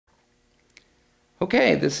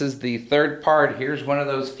Okay, this is the third part. Here's one of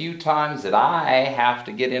those few times that I have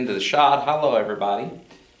to get into the shot. Hello, everybody.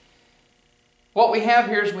 What we have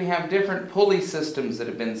here is we have different pulley systems that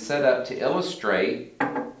have been set up to illustrate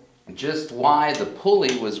just why the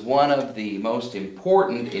pulley was one of the most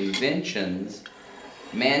important inventions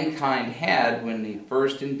mankind had when they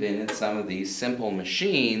first invented some of these simple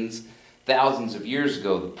machines thousands of years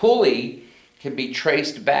ago. The pulley can be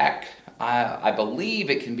traced back, I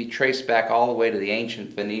believe it can be traced back all the way to the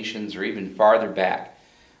ancient Phoenicians or even farther back,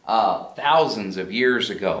 thousands of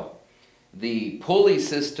years ago. The pulley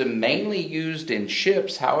system mainly used in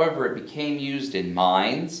ships, however, it became used in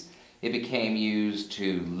mines. It became used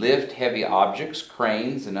to lift heavy objects,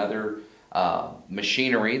 cranes, and other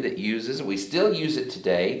machinery that uses it. We still use it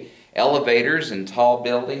today. Elevators in tall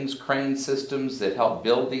buildings, crane systems that help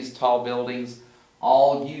build these tall buildings,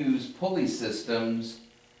 all use pulley systems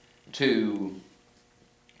to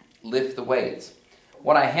lift the weights.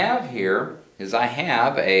 What I have here is I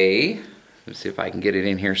have let's see if I can get it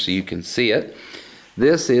in here so you can see it.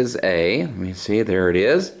 This is let me see, there it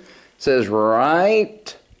is. It says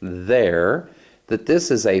right there that this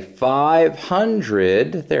is a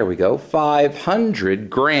 500, there we go, 500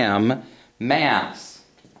 gram mass.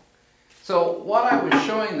 So what I was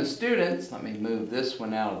showing the students, let me move this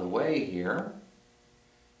one out of the way here.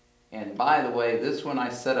 And by the way, this one I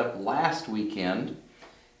set up last weekend.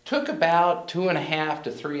 Took about 2.5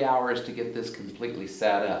 to 3 hours to get this completely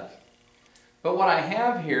set up. But what I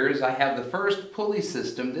have here is I have the first pulley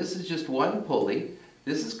system. This is just one pulley.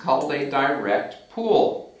 This is called a direct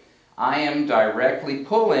pull. I am directly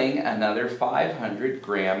pulling another 500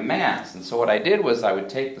 gram mass. And so what I did was I would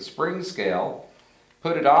take the spring scale,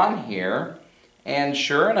 put it on here, and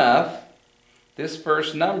sure enough, this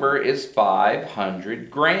first number is 500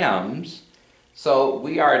 grams. So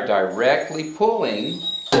we are directly pulling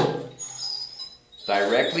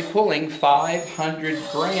 500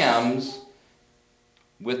 grams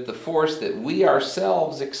with the force that we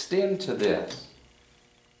ourselves extend to this.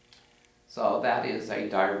 So that is a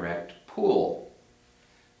direct pull.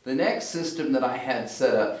 The next system that I had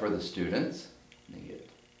set up for the students, let me get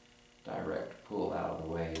direct pull out of the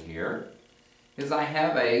way here, is I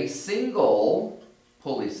have a single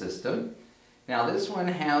pulley system. Now this one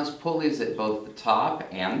has pulleys at both the top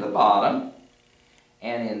and the bottom.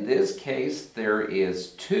 And in this case there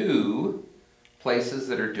is 2 places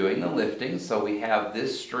that are doing the lifting. So we have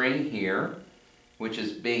this string here, which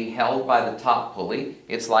is being held by the top pulley.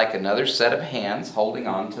 It's like another set of hands holding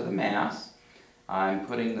on to the mass. I'm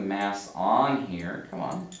putting the mass on here. Come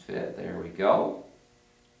on, fit, there we go.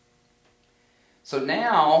 So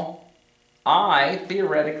now I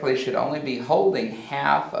theoretically should only be holding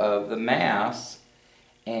half of the mass,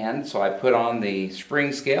 and so I put on the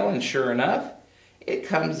spring scale, and sure enough, it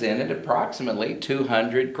comes in at approximately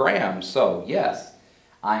 200 grams. So yes,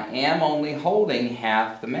 I am only holding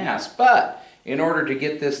half the mass, but in order to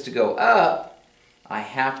get this to go up, I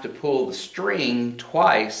have to pull the string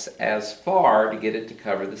twice as far to get it to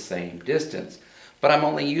cover the same distance. But I'm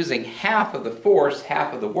only using half of the force,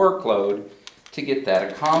 half of the workload to get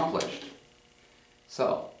that accomplished.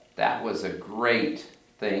 So that was a great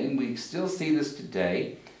thing. We still see this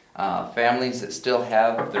today. Families that still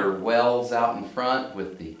have their wells out in front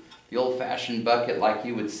with the old-fashioned bucket like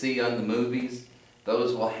you would see on the movies,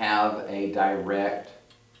 those will have a direct,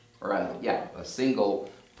 or a single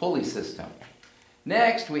pulley system.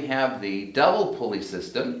 Next we have the double pulley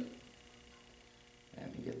system.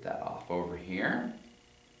 Let me get that off over here.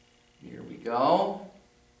 Here we go.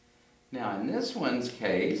 Now in this one's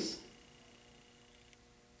case,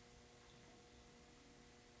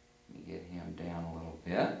 let me get him down a little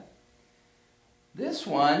bit. This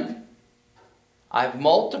one, I've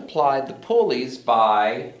multiplied the pulleys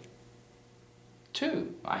by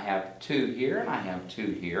 2. I have 2 here and I have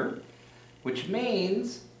 2 here, which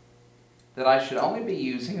means that I should only be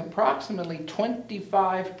using approximately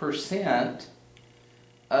 25%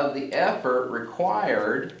 of the effort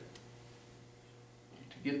required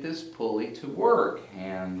to get this pulley to work.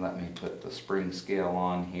 And let me put the spring scale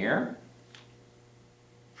on here.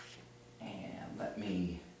 And let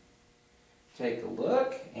me take a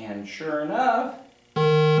look, and sure enough,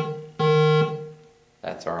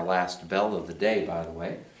 that's our last bell of the day, by the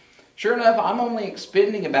way. Sure enough, I'm only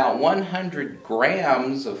expending about 100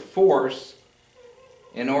 grams of force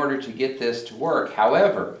in order to get this to work.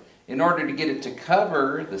 However, in order to get it to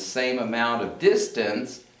cover the same amount of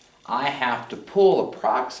distance, I have to pull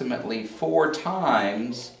approximately 4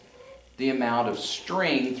 times the amount of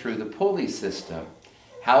string through the pulley system.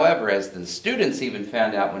 However, as the students even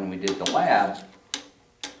found out when we did the lab,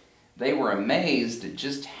 they were amazed at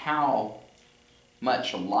just how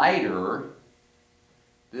much lighter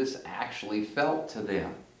this actually felt to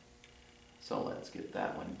them. So let's get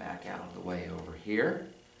that one back out of the way over here.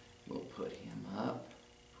 We'll put him up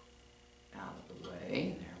out of the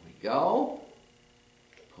way. There we go.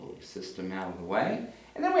 Pulley system out of the way.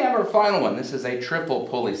 And then we have our final one. This is a triple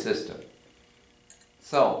pulley system.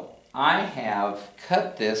 So I have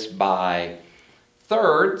cut this by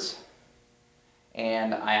thirds,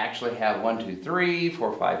 and I actually have 1, 2, 3,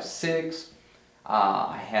 4, 5, 6.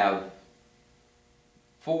 I have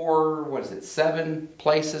 7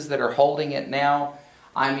 places that are holding it now.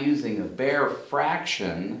 I'm using a bare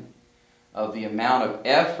fraction of the amount of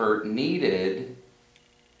effort needed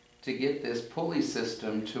to get this pulley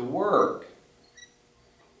system to work.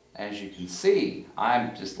 As you can see,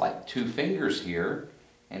 I'm just like 2 fingers here,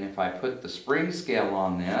 and if I put the spring scale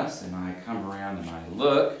on this and I come around and I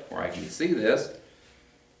look where I can see this,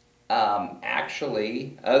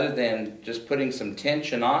 actually, other than just putting some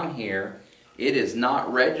tension on here, it is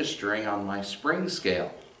not registering on my spring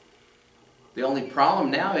scale. The only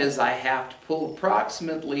problem now is I have to pull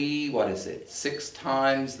approximately, 6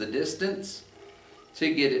 times the distance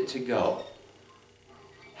to get it to go.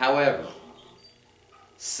 However,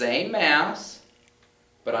 same mass,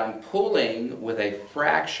 but I'm pulling with a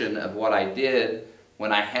fraction of what I did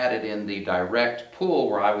when I had it in the direct pull,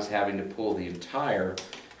 where I was having to pull the entire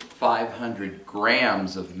 500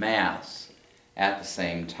 grams of mass at the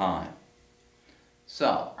same time.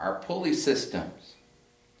 So, our pulley systems.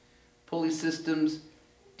 Pulley systems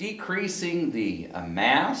decreasing the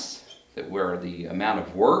mass, the amount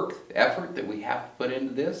of work, effort that we have to put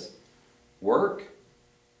into this. Work.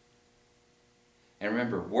 And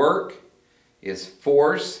remember, work is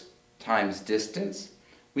force times distance.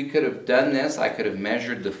 We could have done this. I could have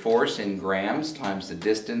measured the force in grams times the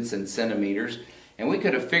distance in centimeters, and we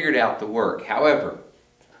could have figured out the work. However,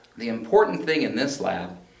 the important thing in this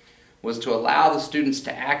lab was to allow the students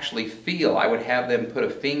to actually feel. I would have them put a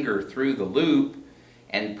finger through the loop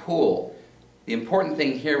and pull. The important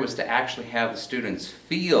thing here was to actually have the students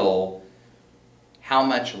feel how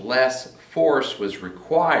much less force was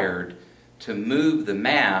required to move the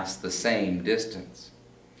mass the same distance.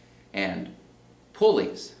 And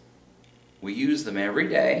pulleys, we use them every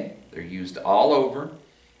day. They're used all over.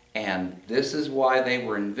 And this is why they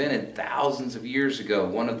were invented thousands of years ago,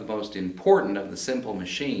 one of the most important of the simple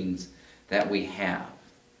machines that we have.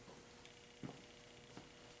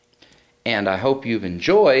 And I hope you've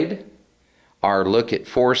enjoyed our look at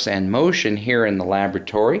force and motion here in the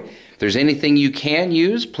laboratory. If there's anything you can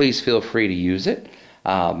use, please feel free to use it.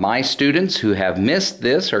 My students who have missed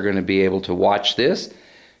this are going to be able to watch this,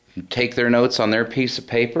 take their notes on their piece of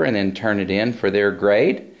paper, and then turn it in for their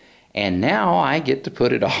grade. And now I get to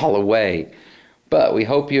put it all away. But we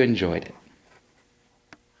hope you enjoyed it.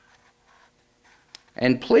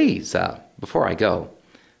 And please, before I go,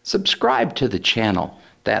 subscribe to the channel.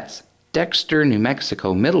 That's Dexter, New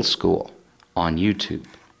Mexico Middle School on YouTube.